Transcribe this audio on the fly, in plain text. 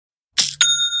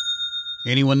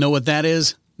Anyone know what that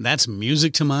is? That's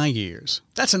music to my ears.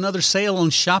 That's another sale on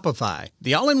Shopify,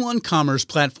 the all-in-one commerce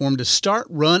platform to start,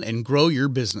 run, and grow your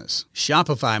business.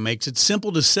 Shopify makes it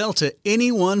simple to sell to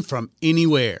anyone from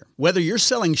anywhere. Whether you're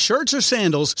selling shirts or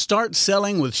sandals, start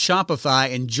selling with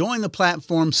Shopify and join the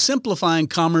platform simplifying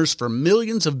commerce for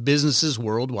millions of businesses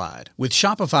worldwide. With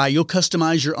Shopify, you'll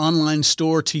customize your online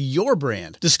store to your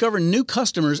brand, discover new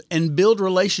customers, and build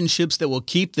relationships that will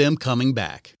keep them coming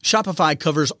back. Shopify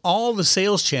covers all the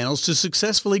sales channels to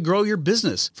successfully grow your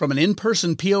business, from an in-person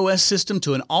POS system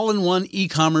to an all-in-one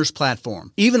e-commerce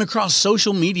platform, even across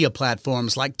social media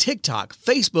platforms like TikTok,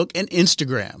 Facebook, and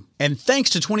Instagram. And thanks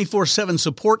to 24/7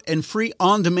 support and free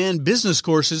on-demand business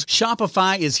courses,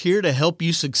 Shopify is here to help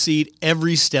you succeed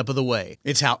every step of the way.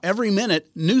 It's how every minute,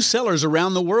 new sellers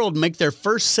around the world make their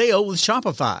first sale with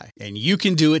Shopify. And you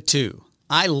can do it too.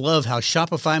 I love how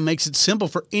Shopify makes it simple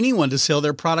for anyone to sell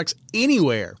their products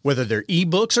anywhere. Whether they're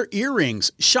ebooks or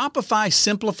earrings, Shopify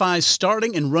simplifies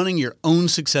starting and running your own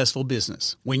successful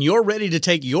business. When you're ready to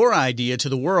take your idea to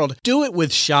the world, do it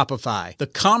with Shopify, the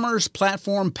commerce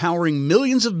platform powering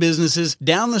millions of businesses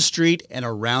down the street and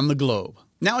around the globe.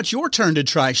 Now it's your turn to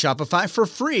try Shopify for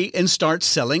free and start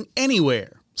selling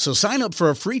anywhere. So sign up for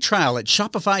a free trial at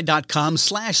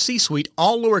shopify.com/C-Suite,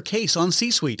 all lowercase on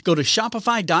C-Suite. Go to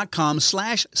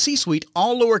shopify.com/C-Suite,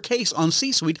 all lowercase on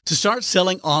C-Suite to start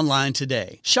selling online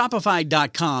today.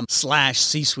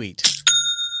 Shopify.com/C-Suite.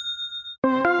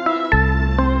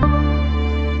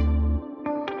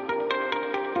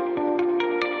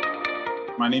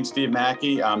 My name's Steve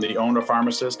Mackey. I'm the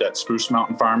owner-pharmacist at Spruce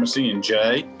Mountain Pharmacy in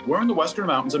Jay. We're in the Western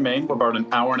Mountains of Maine. We're about an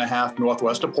hour and a half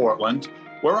northwest of Portland.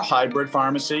 We're a hybrid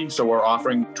pharmacy, so we're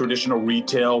offering traditional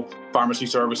retail pharmacy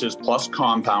services plus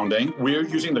compounding. We're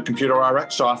using the Computer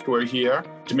RX software here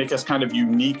to make us kind of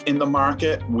unique in the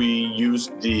market. We use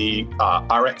the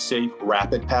RX Safe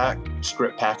Rapid Pack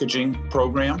strip packaging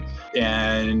program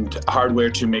and hardware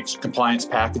to make compliance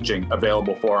packaging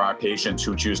available for our patients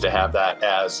who choose to have that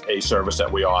as a service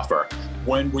that we offer.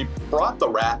 When we brought the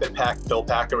Rapid Pack pill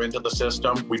packer into the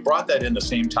system, we brought that in the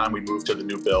same time we moved to the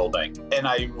new building. And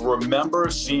I remember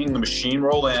seeing the machine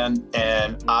roll in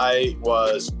and I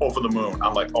was over the moon.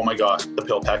 I'm like, oh my gosh, the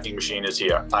pill packing machine is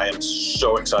here. I am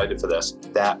so excited for this.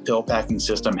 That pill packing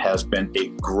system has been a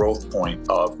growth point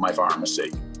of my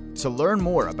pharmacy. To learn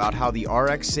more about how the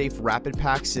RX Safe Rapid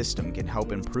Pack system can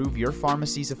help improve your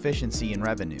pharmacy's efficiency and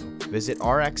revenue, visit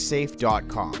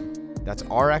rxsafe.com. That's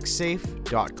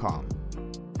rxsafe.com.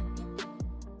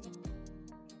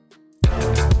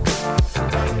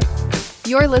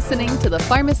 You're listening to the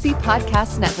Pharmacy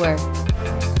Podcast Network.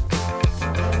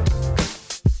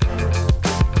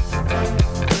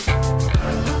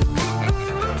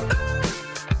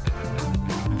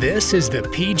 This is the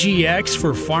PGX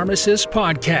for Pharmacists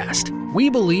podcast. We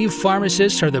believe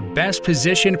pharmacists are the best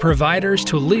positioned providers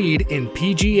to lead in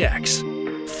PGX.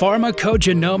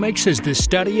 Pharmacogenomics is the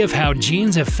study of how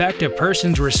genes affect a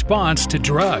person's response to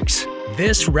drugs.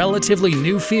 This relatively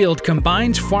new field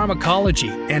combines pharmacology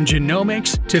and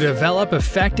genomics to develop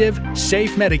effective,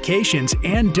 safe medications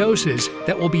and doses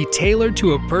that will be tailored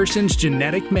to a person's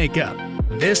genetic makeup.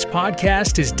 This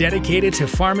podcast is dedicated to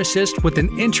pharmacists with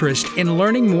an interest in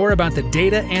learning more about the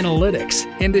data analytics,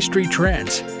 industry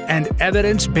trends, and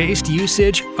evidence-based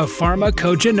usage of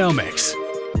pharmacogenomics.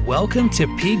 Welcome to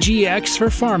PGX for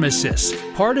Pharmacists,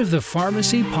 part of the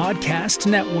Pharmacy Podcast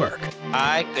Network.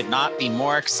 I could not be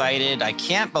more excited. I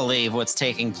can't believe what's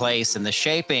taking place in the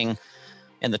shaping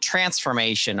and the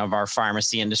transformation of our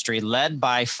pharmacy industry, led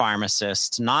by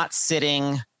pharmacists, not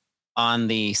sitting on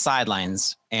the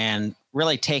sidelines and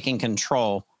really taking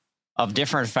control of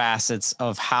different facets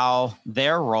of how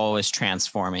their role is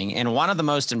transforming. And one of the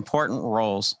most important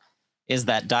roles is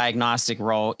that diagnostic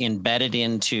role embedded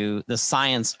into the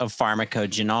science of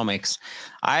pharmacogenomics.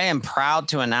 I am proud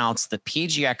to announce the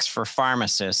PGX for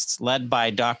Pharmacists, led by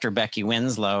Dr. Becky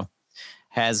Winslow,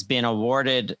 has been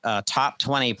awarded top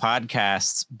 20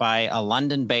 podcasts by a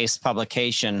London-based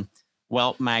publication,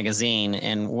 Welt Magazine.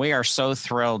 And we are so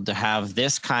thrilled to have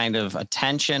this kind of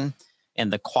attention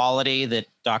and the quality that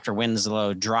Dr.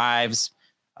 Winslow drives.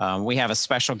 We have a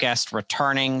special guest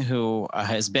returning who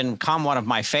has become one of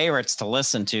my favorites to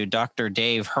listen to, Dr.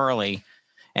 Dave Hurley.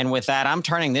 And with that, I'm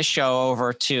turning this show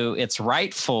over to its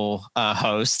rightful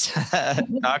host,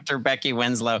 Dr. Becky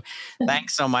Winslow.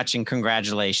 Thanks so much and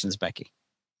congratulations, Becky.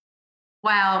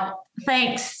 Wow.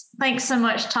 Thanks. Thanks so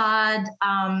much, Todd.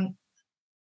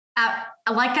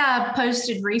 Like I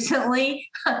posted recently,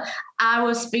 I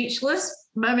was speechless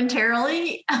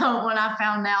momentarily when I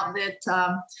found out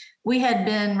that we had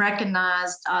been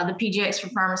recognized. The PGX for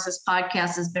Pharmacists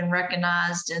podcast has been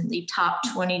recognized in the top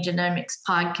 20 genomics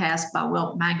podcast by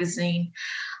Welt Magazine.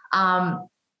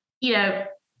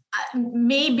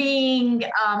 Me being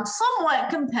somewhat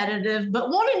competitive, but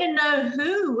wanting to know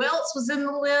who else was in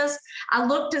the list, I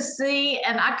looked to see,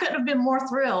 and I couldn't have been more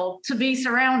thrilled to be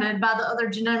surrounded by the other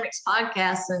genomics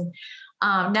podcasts and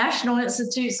National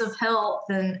Institutes of Health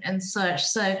and such.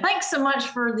 So thanks so much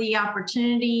for the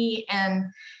opportunity. And,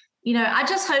 I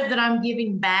just hope that I'm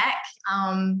giving back.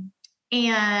 And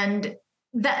that,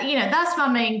 that's my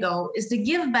main goal, is to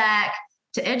give back,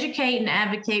 to educate and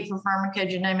advocate for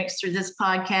pharmacogenomics through this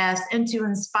podcast, and to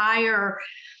inspire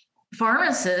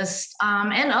pharmacists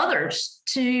and others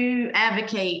to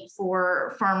advocate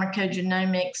for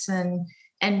pharmacogenomics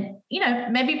and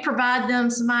maybe provide them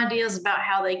some ideas about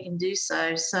how they can do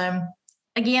so. So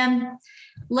again,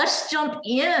 let's jump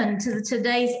into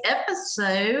today's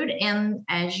episode. And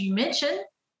as you mentioned,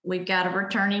 we've got a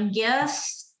returning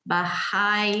guest by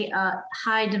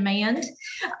high demand.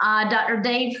 Dr.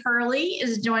 Dave Hurley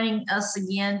is joining us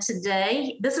again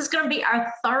today. This is going to be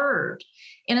our third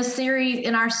in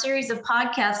our series of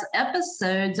podcast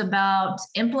episodes about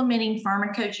implementing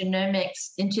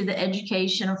pharmacogenomics into the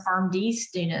education of PharmD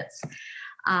students.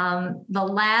 The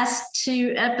last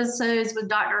two episodes with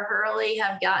Dr. Hurley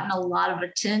have gotten a lot of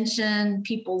attention.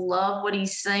 People love what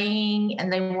he's saying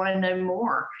and they want to know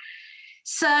more.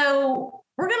 So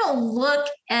we're going to look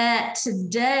at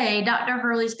today, Dr.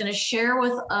 Hurley's going to share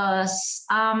with us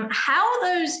how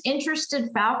those interested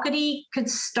faculty could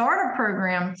start a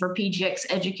program for PGX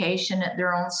education at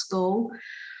their own school.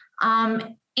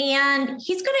 And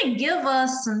he's going to give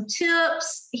us some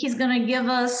tips. He's going to give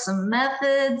us some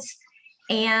methods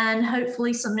and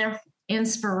hopefully some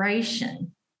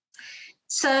inspiration.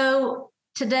 So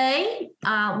today,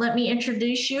 let me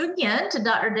introduce you again to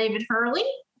Dr. David Hurley.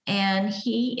 And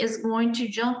he is going to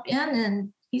jump in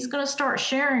and he's going to start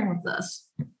sharing with us.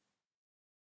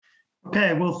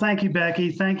 Okay, well, thank you,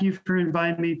 Becky. Thank you for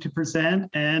inviting me to present.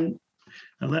 And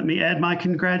let me add my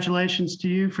congratulations to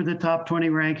you for the top 20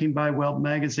 ranking by Welt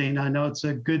Magazine. I know it's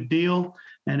a good deal,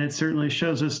 and it certainly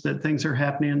shows us that things are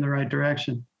happening in the right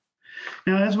direction.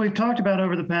 Now, as we've talked about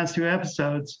over the past two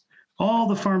episodes, all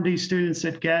the PharmD students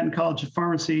at Gatton College of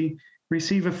Pharmacy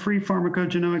receive a free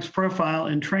pharmacogenomics profile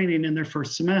and training in their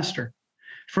first semester.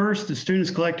 First, the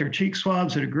students collect their cheek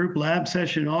swabs at a group lab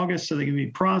session in August so they can be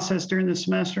processed during the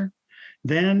semester.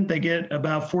 Then they get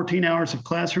about 14 hours of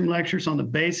classroom lectures on the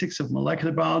basics of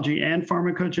molecular biology and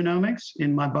pharmacogenomics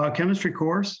in my biochemistry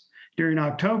course during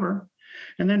October.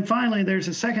 And then finally, there's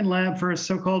a second lab for a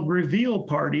so-called reveal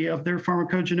party of their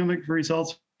pharmacogenomic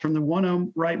results from the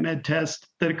 1-ohm RightMed test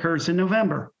that occurs in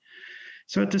November.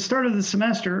 So at the start of the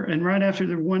semester and right after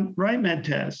the RightMed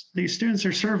test, these students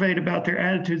are surveyed about their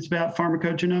attitudes about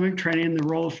pharmacogenomic training and the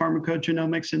role of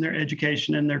pharmacogenomics in their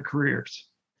education and their careers.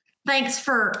 Thanks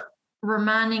for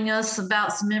reminding us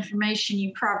about some information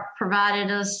you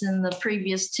provided us in the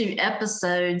previous two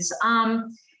episodes.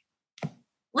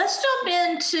 Let's jump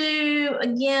into,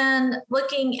 again,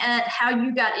 looking at how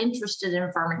you got interested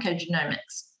in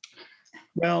pharmacogenomics.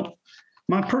 Well,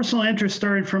 my personal interest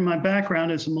started from my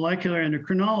background as a molecular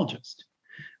endocrinologist.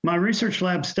 My research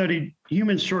lab studied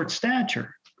human short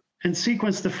stature and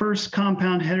sequenced the first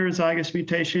compound heterozygous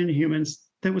mutation in humans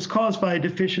that was caused by a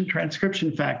deficient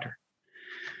transcription factor.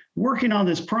 Working on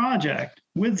this project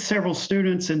with several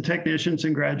students and technicians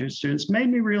and graduate students made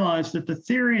me realize that the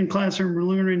theory and classroom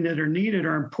learning that are needed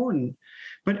are important,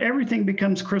 but everything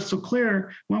becomes crystal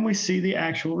clear when we see the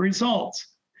actual results.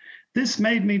 This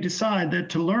made me decide that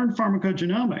to learn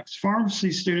pharmacogenomics, pharmacy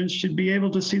students should be able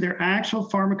to see their actual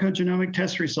pharmacogenomic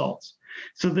test results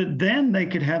so that then they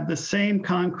could have the same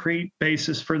concrete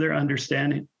basis for their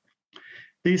understanding.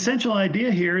 The essential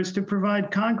idea here is to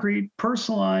provide concrete,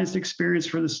 personalized experience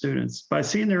for the students. By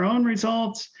seeing their own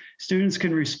results, students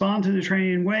can respond to the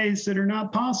training in ways that are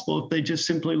not possible if they just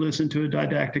simply listen to a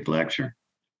didactic lecture.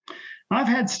 I've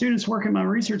had students work in my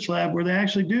research lab where they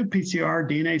actually do PCR,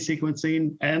 DNA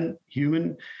sequencing, and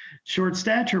human short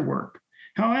stature work.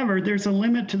 However, there's a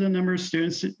limit to the number of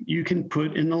students that you can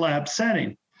put in the lab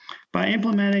setting. By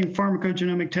implementing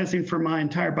pharmacogenomic testing for my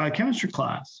entire biochemistry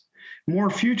class, more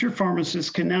future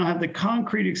pharmacists can now have the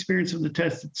concrete experience of the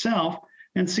test itself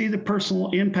and see the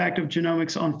personal impact of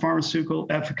genomics on pharmaceutical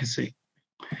efficacy.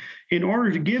 In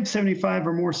order to give 75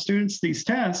 or more students these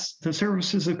tests, the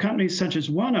services of companies such as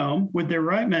 1-ohm with their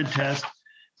RightMed test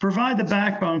provide the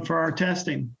backbone for our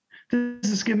testing. This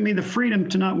has given me the freedom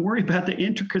to not worry about the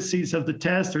intricacies of the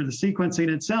test or the sequencing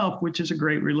itself, which is a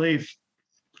great relief.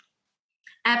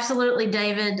 Absolutely,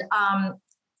 David.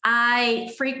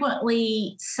 I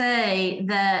frequently say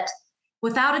that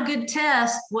without a good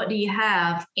test, what do you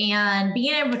have? And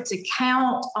being able to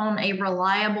count on a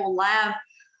reliable lab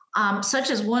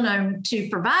such as OneOhm to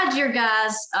provide your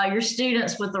guys, your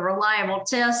students with a reliable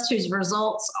test whose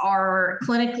results are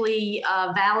clinically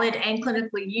valid and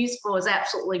clinically useful is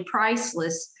absolutely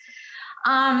priceless.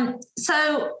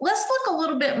 So let's look a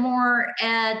little bit more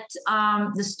at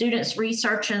the students'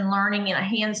 research and learning in a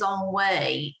hands-on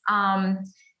way.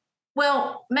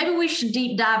 Well, maybe we should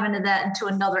deep dive into that into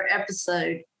another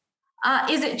episode.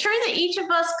 Is it true that each of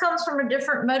us comes from a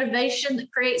different motivation that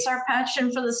creates our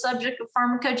passion for the subject of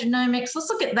pharmacogenomics? Let's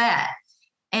look at that.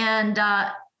 And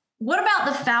what about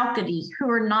the faculty who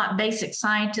are not basic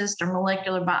scientists or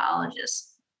molecular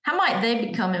biologists? How might they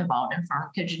become involved in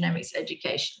pharmacogenomics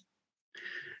education?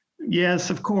 Yes,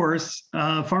 of course.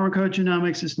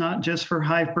 Pharmacogenomics is not just for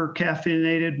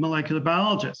hyper-caffeinated molecular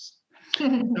biologists.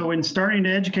 So when starting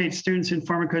to educate students in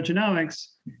pharmacogenomics,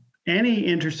 any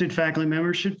interested faculty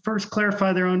member should first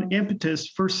clarify their own impetus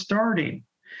for starting.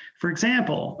 For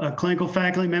example, a clinical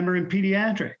faculty member in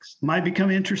pediatrics might become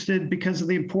interested because of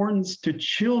the importance to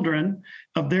children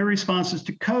of their responses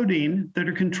to codeine that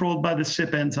are controlled by the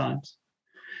CYP enzymes.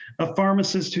 A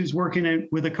pharmacist who's working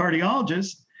with a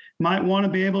cardiologist might want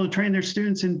to be able to train their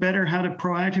students in better how to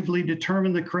proactively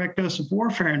determine the correct dose of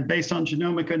warfarin based on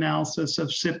genomic analysis of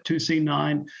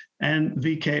CYP2C9 and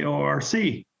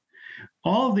VKORC.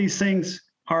 All of these things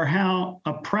are how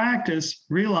a practice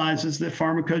realizes that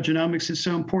pharmacogenomics is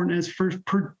so important as for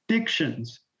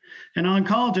predictions. An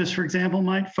oncologist, for example,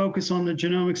 might focus on the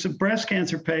genomics of breast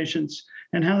cancer patients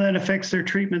and how that affects their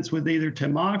treatments with either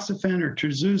tamoxifen or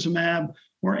trastuzumab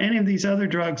or any of these other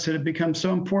drugs that have become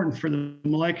so important for the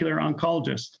molecular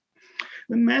oncologist.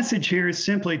 The message here is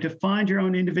simply to find your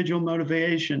own individual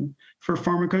motivation for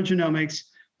pharmacogenomics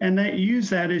and that use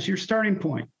that as your starting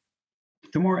point.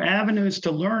 The more avenues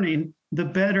to learning, the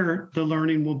better the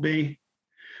learning will be.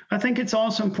 I think it's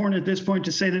also important at this point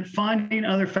to say that finding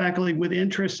other faculty with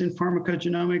interest in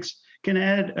pharmacogenomics can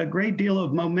add a great deal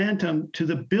of momentum to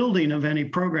the building of any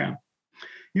program.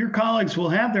 Your colleagues will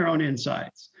have their own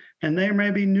insights, and there may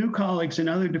be new colleagues in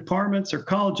other departments or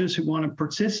colleges who want to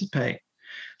participate.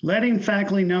 Letting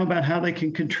faculty know about how they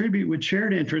can contribute with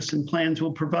shared interests and plans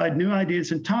will provide new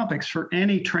ideas and topics for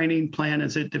any training plan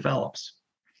as it develops.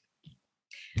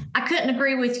 I couldn't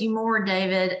agree with you more,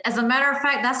 David. As a matter of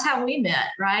fact, that's how we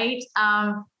met, right?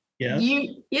 Yes.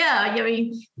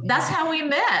 That's how we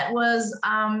met was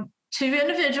two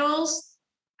individuals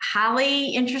highly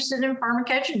interested in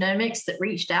pharmacogenomics that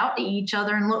reached out to each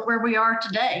other, and look where we are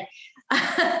today.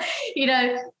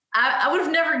 I would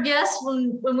have never guessed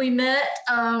when we met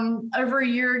over a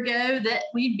year ago that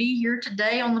we'd be here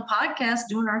today on the podcast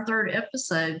doing our third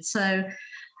episode. So,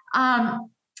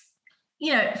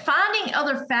 finding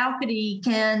other faculty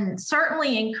can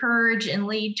certainly encourage and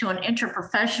lead to an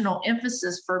interprofessional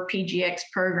emphasis for a PGX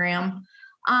program.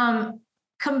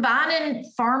 Combining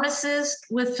pharmacists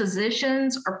with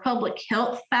physicians or public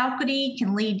health faculty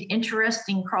can lead to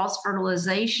interesting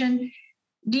cross-fertilization.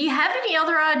 Do you have any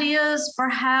other ideas for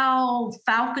how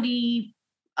faculty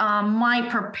might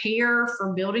prepare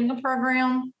for building a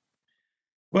program?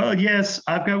 Well, yes,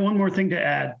 I've got one more thing to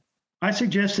add. I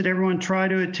suggest that everyone try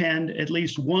to attend at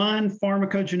least one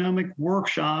pharmacogenomic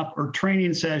workshop or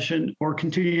training session or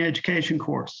continuing education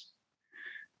course.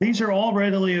 These are all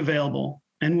readily available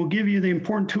and will give you the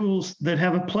important tools that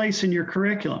have a place in your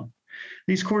curriculum.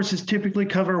 These courses typically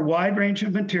cover a wide range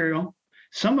of material,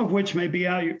 some of which may be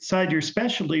outside your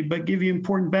specialty, but give you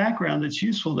important background that's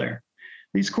useful there.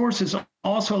 These courses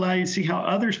also allow you to see how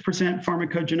others present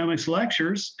pharmacogenomics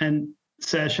lectures and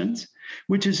sessions,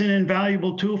 which is an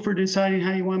invaluable tool for deciding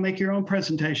how you want to make your own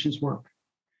presentations work.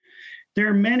 There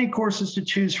are many courses to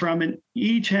choose from, and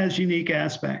each has unique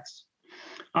aspects.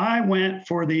 I went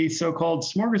for the so-called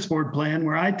smorgasbord plan,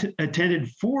 where I attended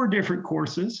 4 different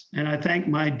courses, and I thank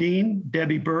my dean,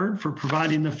 Debbie Bird, for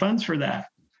providing the funds for that.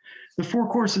 The 4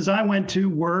 courses I went to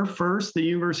were, first, the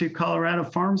University of Colorado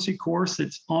Pharmacy course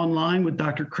that's online with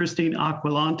Dr. Christine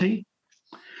Aquilante.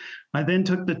 I then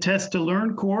took the Test to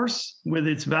Learn course with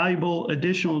its valuable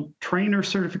additional trainer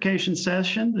certification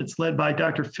session that's led by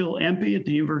Dr. Phil Empey at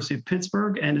the University of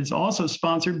Pittsburgh and is also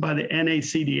sponsored by the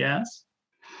NACDS.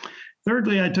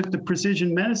 Thirdly, I took the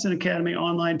Precision Medicine Academy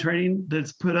online training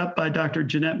that's put up by Dr.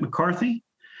 Jeanette McCarthy.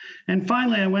 And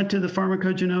finally, I went to the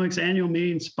Pharmacogenomics annual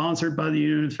meeting sponsored by the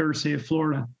University of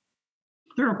Florida.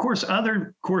 There are, of course,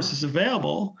 other courses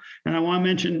available, and I want to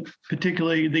mention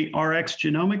particularly the RX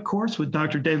Genomic course with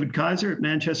Dr. David Kaiser at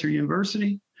Manchester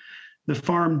University, the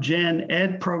Farm Gen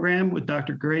Ed program with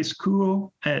Dr. Grace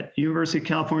Kuhl at University of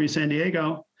California, San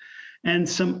Diego, and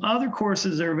some other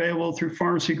courses are available through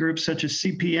pharmacy groups such as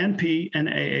CPNP and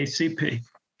AACP.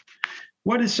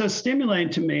 What is so stimulating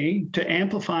to me, to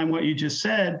amplify what you just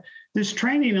said, this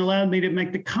training allowed me to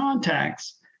make the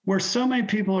contacts where so many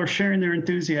people are sharing their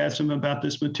enthusiasm about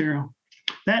this material.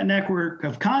 That network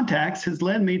of contacts has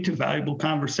led me to valuable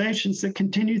conversations that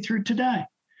continue through today.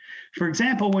 For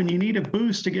example, when you need a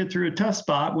boost to get through a tough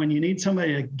spot, when you need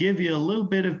somebody to give you a little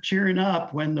bit of cheering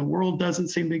up when the world doesn't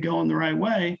seem to be going the right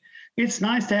way, it's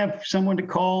nice to have someone to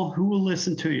call who will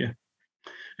listen to you.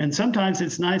 And sometimes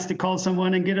it's nice to call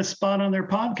someone and get a spot on their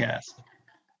podcast.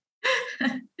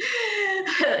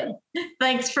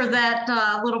 Thanks for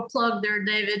that little plug there,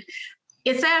 David.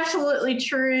 It's absolutely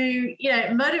true. You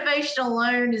know, motivation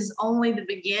alone is only the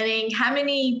beginning. How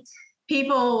many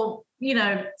people, you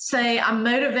know, say I'm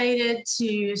motivated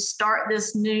to start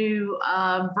this new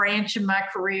branch in my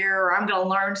career, or I'm going to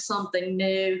learn something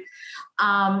new.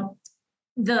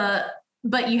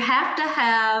 But you have to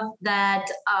have that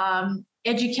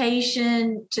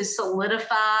education to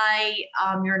solidify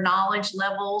your knowledge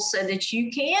level so that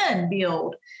you can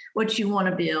build what you want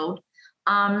to build.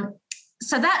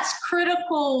 So that's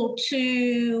critical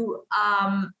to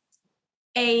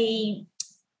a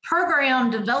program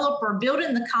developer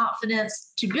building the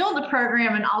confidence to build the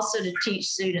program and also to teach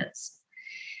students.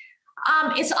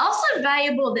 It's also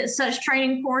valuable that such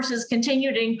training courses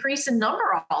continue to increase in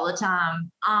number all the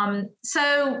time.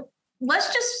 So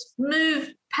let's just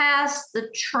move past the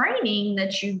training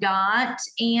that you got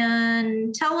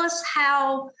and tell us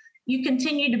how you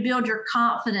continue to build your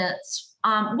confidence.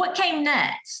 What came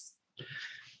next?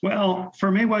 Well,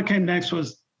 for me, what came next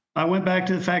was I went back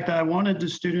to the fact that I wanted the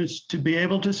students to be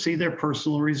able to see their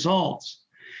personal results.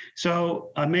 So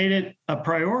I made it a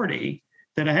priority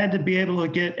that I had to be able to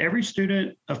get every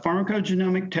student a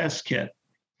pharmacogenomic test kit.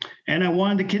 And I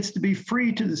wanted the kits to be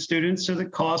free to the students so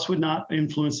that costs would not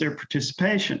influence their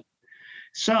participation.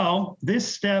 So this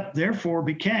step, therefore,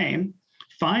 became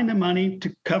find the money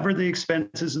to cover the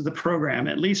expenses of the program,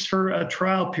 at least for a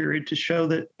trial period, to show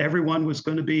that everyone was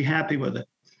going to be happy with it.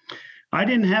 I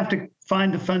didn't have to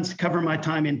find the funds to cover my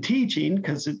time in teaching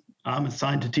because I'm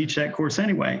assigned to teach that course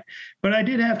anyway, but I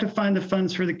did have to find the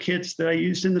funds for the kits that I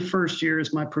used in the first year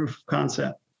as my proof of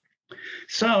concept.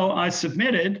 So I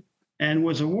submitted and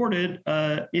was awarded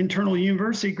an internal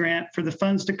university grant for the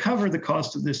funds to cover the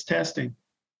cost of this testing.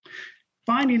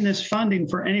 Finding this funding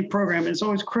for any program is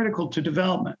always critical to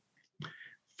development.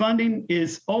 Funding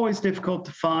is always difficult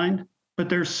to find, but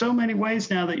there's so many ways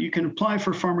now that you can apply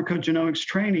for pharmacogenomics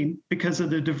training because of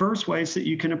the diverse ways that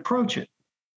you can approach it.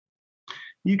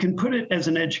 You can put it as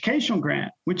an educational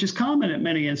grant, which is common at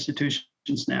many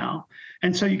institutions now.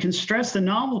 And so you can stress the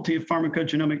novelty of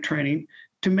pharmacogenomic training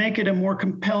to make it a more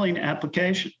compelling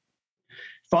application.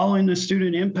 Following the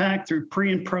student impact through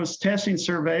pre and post testing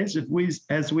surveys,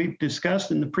 as we've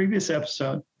discussed in the previous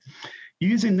episode,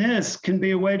 using this can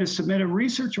be a way to submit a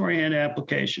research-oriented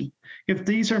application if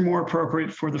these are more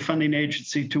appropriate for the funding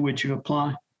agency to which you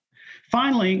apply.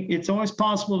 Finally, it's always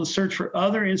possible to search for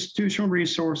other institutional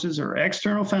resources or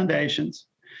external foundations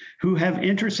who have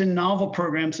interest in novel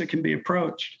programs that can be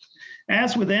approached.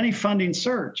 As with any funding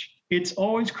search, it's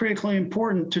always critically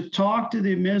important to talk to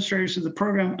the administrators of the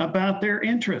program about their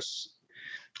interests.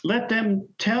 Let them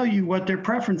tell you what their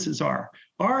preferences are.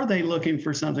 Are they looking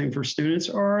for something for students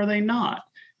or are they not?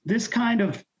 This kind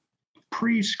of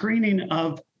pre-screening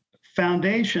of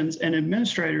foundations and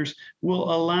administrators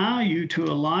will allow you to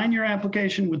align your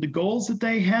application with the goals that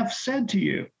they have said to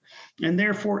you, and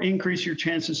therefore increase your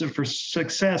chances of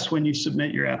success when you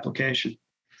submit your application.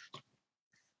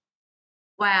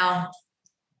 Wow.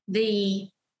 The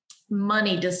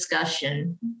money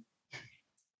discussion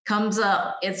comes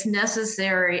up. It's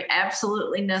necessary,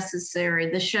 absolutely necessary.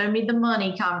 The show me the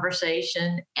money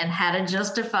conversation and how to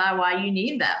justify why you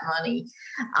need that money.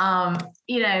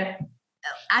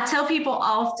 I tell people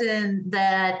often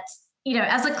that,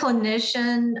 as a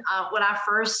clinician, when I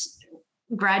first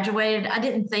graduated, I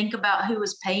didn't think about who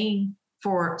was paying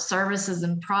for services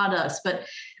and products, but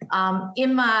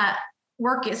in my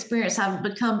work experience, I've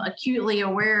become acutely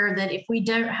aware that if we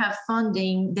don't have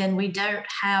funding, then we don't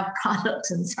have products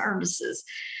and services.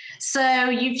 So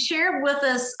you've shared with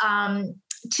us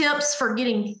tips for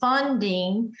getting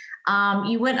funding.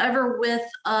 You went over with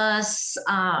us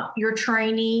your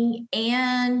training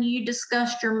and you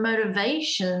discussed your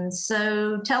motivation.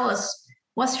 So tell us,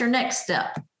 what's your next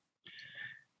step?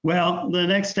 Well, the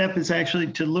next step is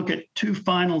actually to look at two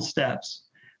final steps.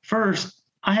 First,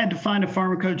 I had to find a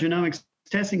pharmacogenomics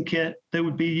testing kit that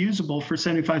would be usable for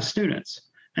 75 students.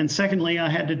 And secondly, I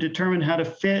had to determine how to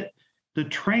fit the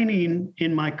training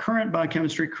in my current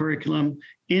biochemistry curriculum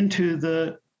into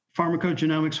the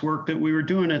pharmacogenomics work that we were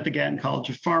doing at the Gatton College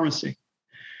of Pharmacy.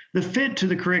 The fit to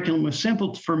the curriculum was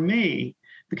simple for me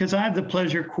because I have the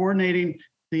pleasure of coordinating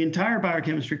the entire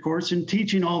biochemistry course and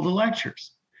teaching all the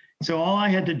lectures. So all I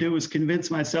had to do was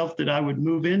convince myself that I would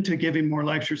move into giving more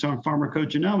lectures on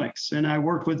pharmacogenomics. And I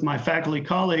worked with my faculty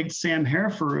colleagues, Sam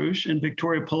Harafarouche and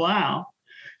Victoria Palau,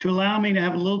 to allow me to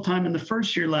have a little time in the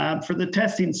first year lab for the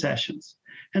testing sessions.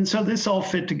 And so this all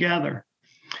fit together.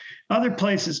 Other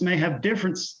places may have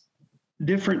different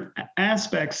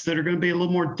aspects that are going to be a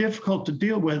little more difficult to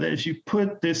deal with as you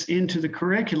put this into the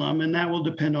curriculum, and that will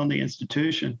depend on the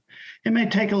institution. It may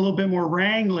take a little bit more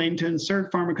wrangling to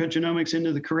insert pharmacogenomics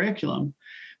into the curriculum,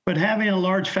 but having a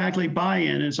large faculty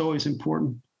buy-in is always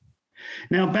important.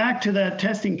 Now back to that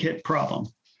testing kit problem.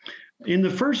 In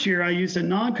the first year, I used a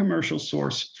non-commercial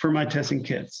source for my testing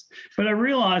kits, but I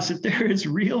realized that there is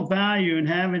real value in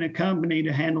having a company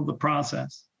to handle the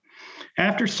process.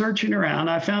 After searching around,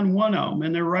 I found OneOme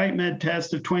and their RightMed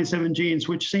test of 27 genes,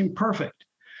 which seemed perfect.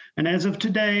 And as of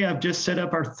today, I've just set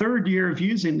up our third year of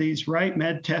using these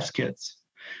RightMed test kits.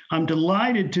 I'm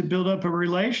delighted to build up a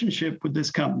relationship with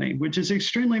this company, which is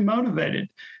extremely motivated,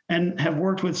 and have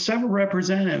worked with several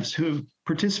representatives who have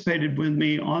participated with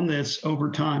me on this over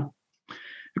time.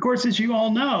 Of course, as you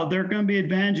all know, there are going to be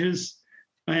advantages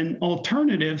and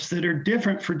alternatives that are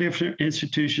different for different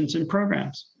institutions and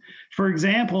programs. For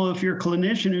example, if you're a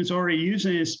clinician who's already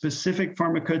using a specific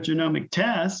pharmacogenomic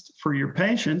test for your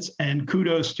patients, and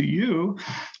kudos to you,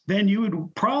 then you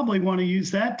would probably want to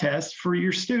use that test for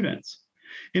your students.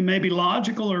 It may be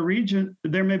logical or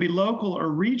there may be local or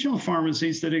regional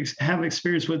pharmacies that have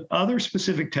experience with other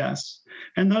specific tests,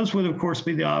 and those would, of course,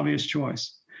 be the obvious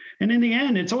choice. And in the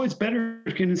end, it's always better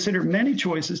to consider many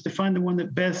choices to find the one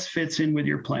that best fits in with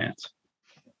your plans.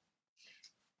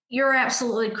 You're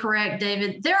absolutely correct,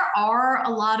 David. There are a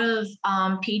lot of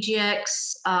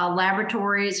PGX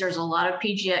laboratories. There's a lot of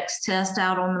PGX tests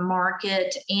out on the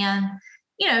market. And,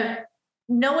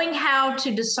 knowing how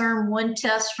to discern one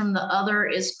test from the other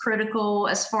is critical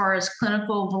as far as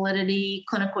clinical validity,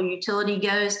 clinical utility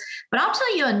goes. But I'll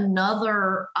tell you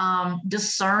another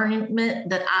discernment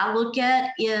that I look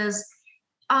at is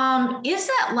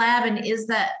that lab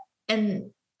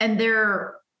and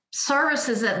their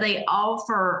services that they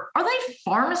offer, are they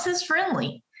pharmacist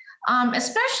friendly?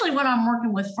 Especially when I'm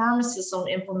working with pharmacists on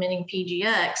implementing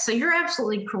PGX. So you're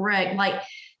absolutely correct. Like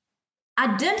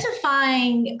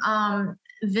identifying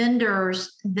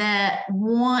vendors that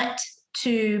want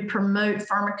to promote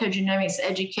pharmacogenomics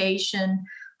education,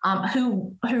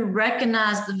 who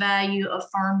recognize the value of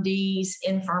PharmDs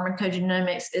in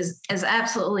pharmacogenomics is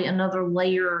absolutely another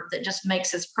layer that just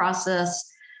makes this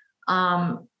process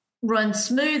run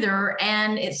smoother.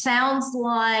 And it sounds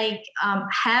like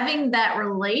having that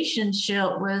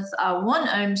relationship with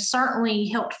OneOme certainly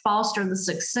helped foster the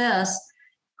success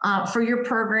for your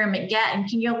program at Gatton.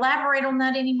 Can you elaborate on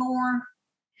that anymore?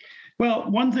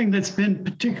 Well, one thing that's been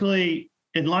particularly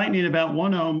enlightening about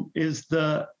OneOme is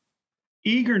the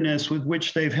eagerness with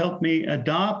which they've helped me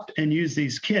adopt and use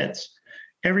these kits.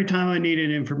 Every time I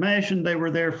needed information, they were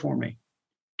there for me.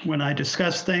 When I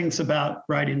discussed things about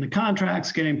writing the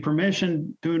contracts, getting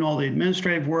permission, doing all the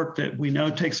administrative work that we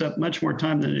know takes up much more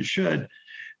time than it should,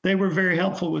 they were very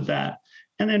helpful with that.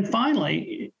 And then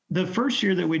finally, the first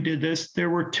year that we did this, there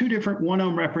were two different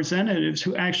OneOme representatives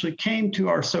who actually came to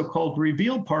our so-called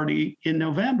reveal party in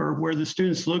November, where the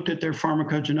students looked at their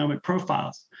pharmacogenomic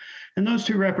profiles. And those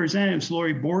two representatives,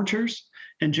 Lori Borchers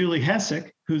and Julie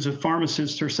Hessick, who's a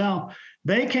pharmacist herself,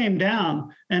 they came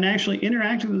down and actually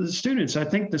interacted with the students. I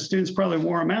think the students probably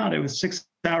wore them out. It was 6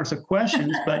 hours of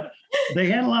questions, but they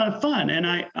had a lot of fun.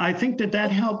 And I think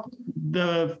that helped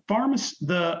the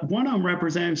OneOme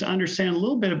representatives understand a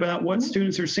little bit about what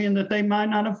students are seeing that they might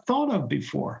not have thought of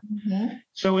before. Mm-hmm.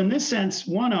 So in this sense,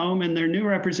 OneOme and their new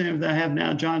representative that I have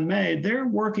now, John May, they're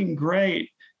working great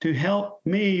to help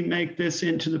me make this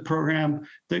into the program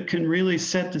that can really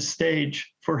set the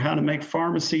stage for how to make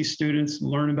pharmacy students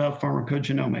learn about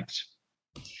pharmacogenomics.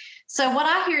 So what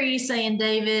I hear you saying,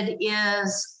 David,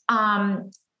 is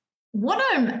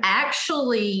OneOme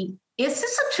actually, it's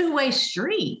just a two-way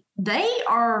street. They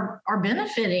are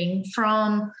benefiting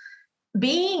from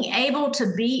being able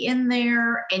to be in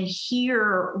there and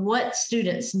hear what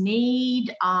students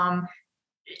need,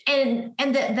 and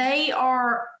that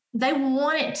they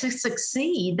want it to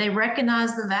succeed. They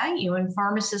recognize the value in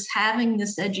pharmacists having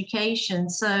this education.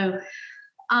 So,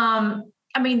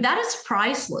 that is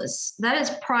priceless. That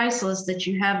is priceless that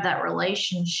you have that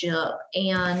relationship.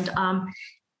 And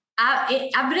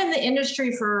I've been in the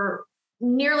industry for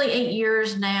nearly 8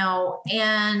 years now.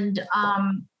 And,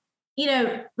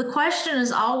 the question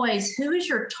is always, who is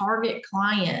your target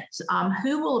client?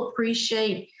 Who will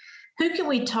appreciate, who can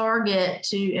we target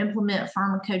to implement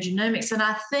pharmacogenomics? And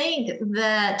I think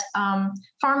that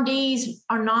PharmDs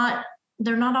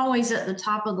they're not always at the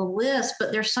top of the list,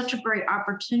 but they're such a great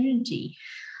opportunity.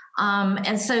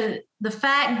 And so the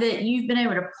fact that you've been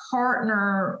able to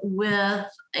partner with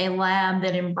a lab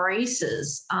that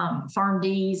embraces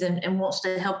PharmDs and wants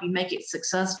to help you make it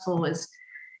successful is,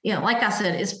 like I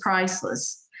said, is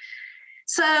priceless.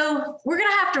 So we're going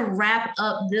to have to wrap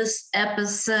up this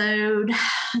episode.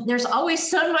 There's always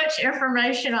so much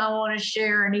information I want to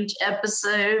share in each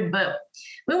episode, but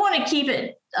we want to keep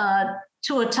it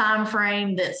to a time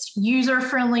frame that's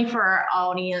user-friendly for our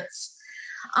audience.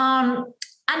 I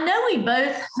know we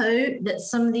both hope that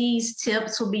some of these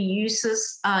tips will be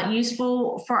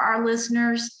useful for our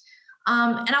listeners.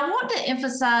 And I want to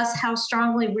emphasize how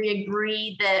strongly we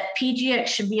agree that PGX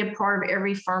should be a part of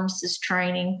every pharmacist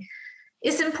training.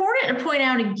 It's important to point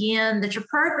out again that your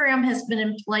program has been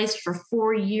in place for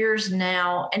 4 years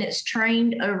now, and it's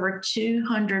trained over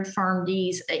 200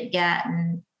 PharmDs at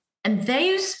Gatton. And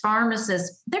those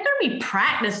pharmacists, they're going to be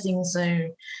practicing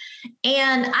soon.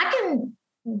 And I can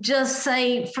just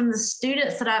say from the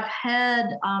students that I've had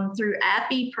through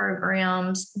API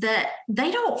programs that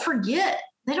they don't forget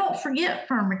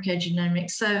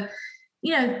pharmacogenomics. So,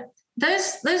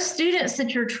 those students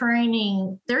that you're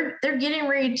training, they're getting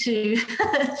ready to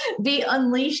be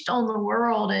unleashed on the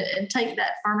world and take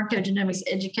that pharmacogenomics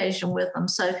education with them.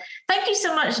 So thank you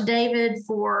so much, David,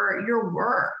 for your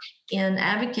work in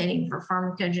advocating for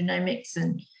pharmacogenomics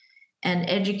and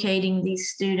educating these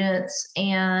students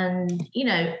and,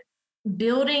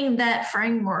 building that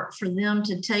framework for them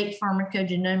to take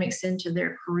pharmacogenomics into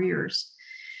their careers.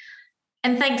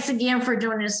 And thanks again for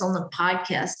joining us on the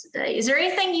podcast today. Is there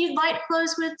anything you'd like to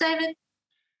close with, David?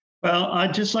 Well,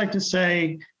 I'd just like to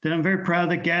say that I'm very proud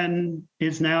that Gatton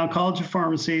is now a College of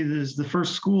Pharmacy. This is the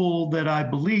first school that I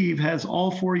believe has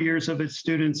all 4 years of its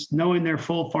students knowing their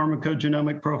full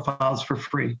pharmacogenomic profiles for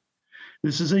free.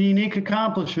 This is a unique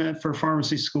accomplishment for a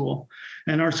pharmacy school.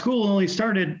 And our school only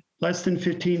started less than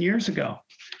 15 years ago.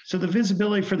 So the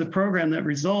visibility for the program that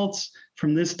results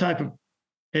from this type of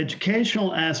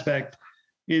educational aspect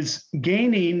is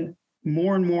gaining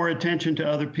more and more attention to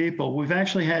other people. We've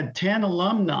actually had 10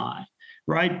 alumni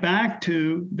write back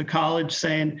to the college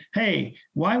saying, hey,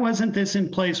 why wasn't this in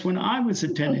place when I was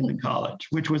attending the college,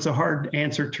 which was a hard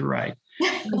answer to write.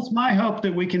 It's my hope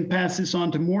that we can pass this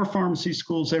on to more pharmacy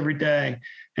schools every day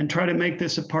and try to make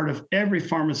this a part of every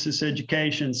pharmacist's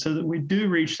education so that we do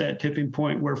reach that tipping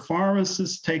point where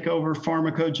pharmacists take over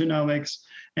pharmacogenomics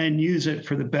and use it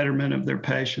for the betterment of their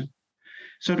patient.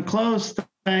 So to close,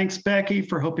 thanks, Becky,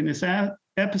 for hosting this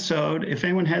episode. If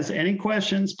anyone has any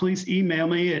questions, please email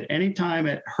me at any time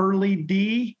at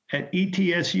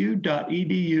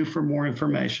hurleyd@etsu.edu for more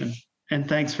information. And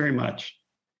thanks very much.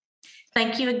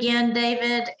 Thank you again,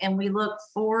 David, and we look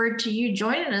forward to you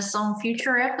joining us on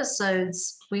future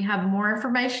episodes. We have more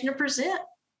information to present.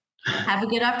 Have a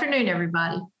good afternoon,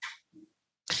 everybody.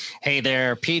 Hey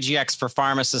there, PGX for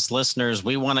Pharmacists listeners.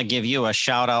 We want to give you a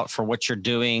shout out for what you're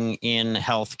doing in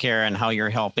healthcare and how you're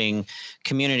helping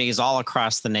communities all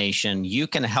across the nation. You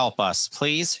can help us.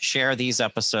 Please share these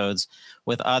episodes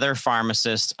with other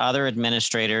pharmacists, other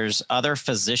administrators, other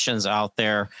physicians out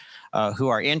there who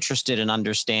are interested in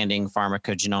understanding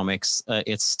pharmacogenomics.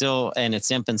 It's still in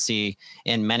its infancy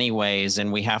in many ways,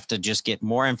 and we have to just get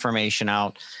more information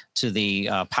out to the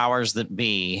powers that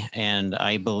be. And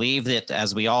I believe that,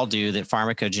 as we all do, that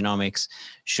pharmacogenomics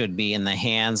should be in the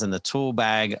hands and the tool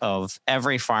bag of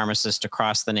every pharmacist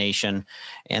across the nation,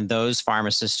 and those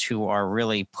pharmacists who are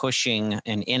really pushing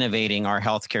and innovating our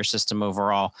healthcare system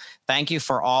overall. Thank you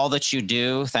for all that you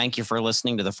do. Thank you for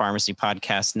listening to the Pharmacy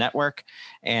Podcast Network.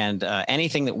 And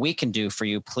anything that we can do for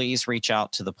you, please reach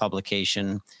out to the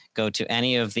publication. Go to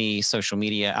any of the social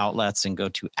media outlets and go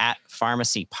to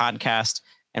 @PharmacyPodcast.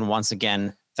 And once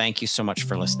again, thank you so much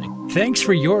for listening. Thanks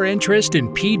for your interest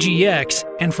in PGX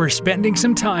and for spending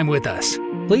some time with us.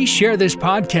 Please share this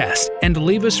podcast and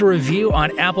leave us a review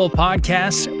on Apple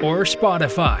Podcasts or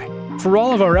Spotify. For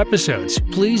all of our episodes,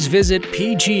 please visit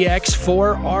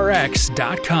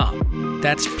pgx4rx.com.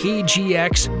 That's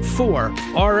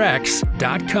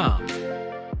pgx4rx.com.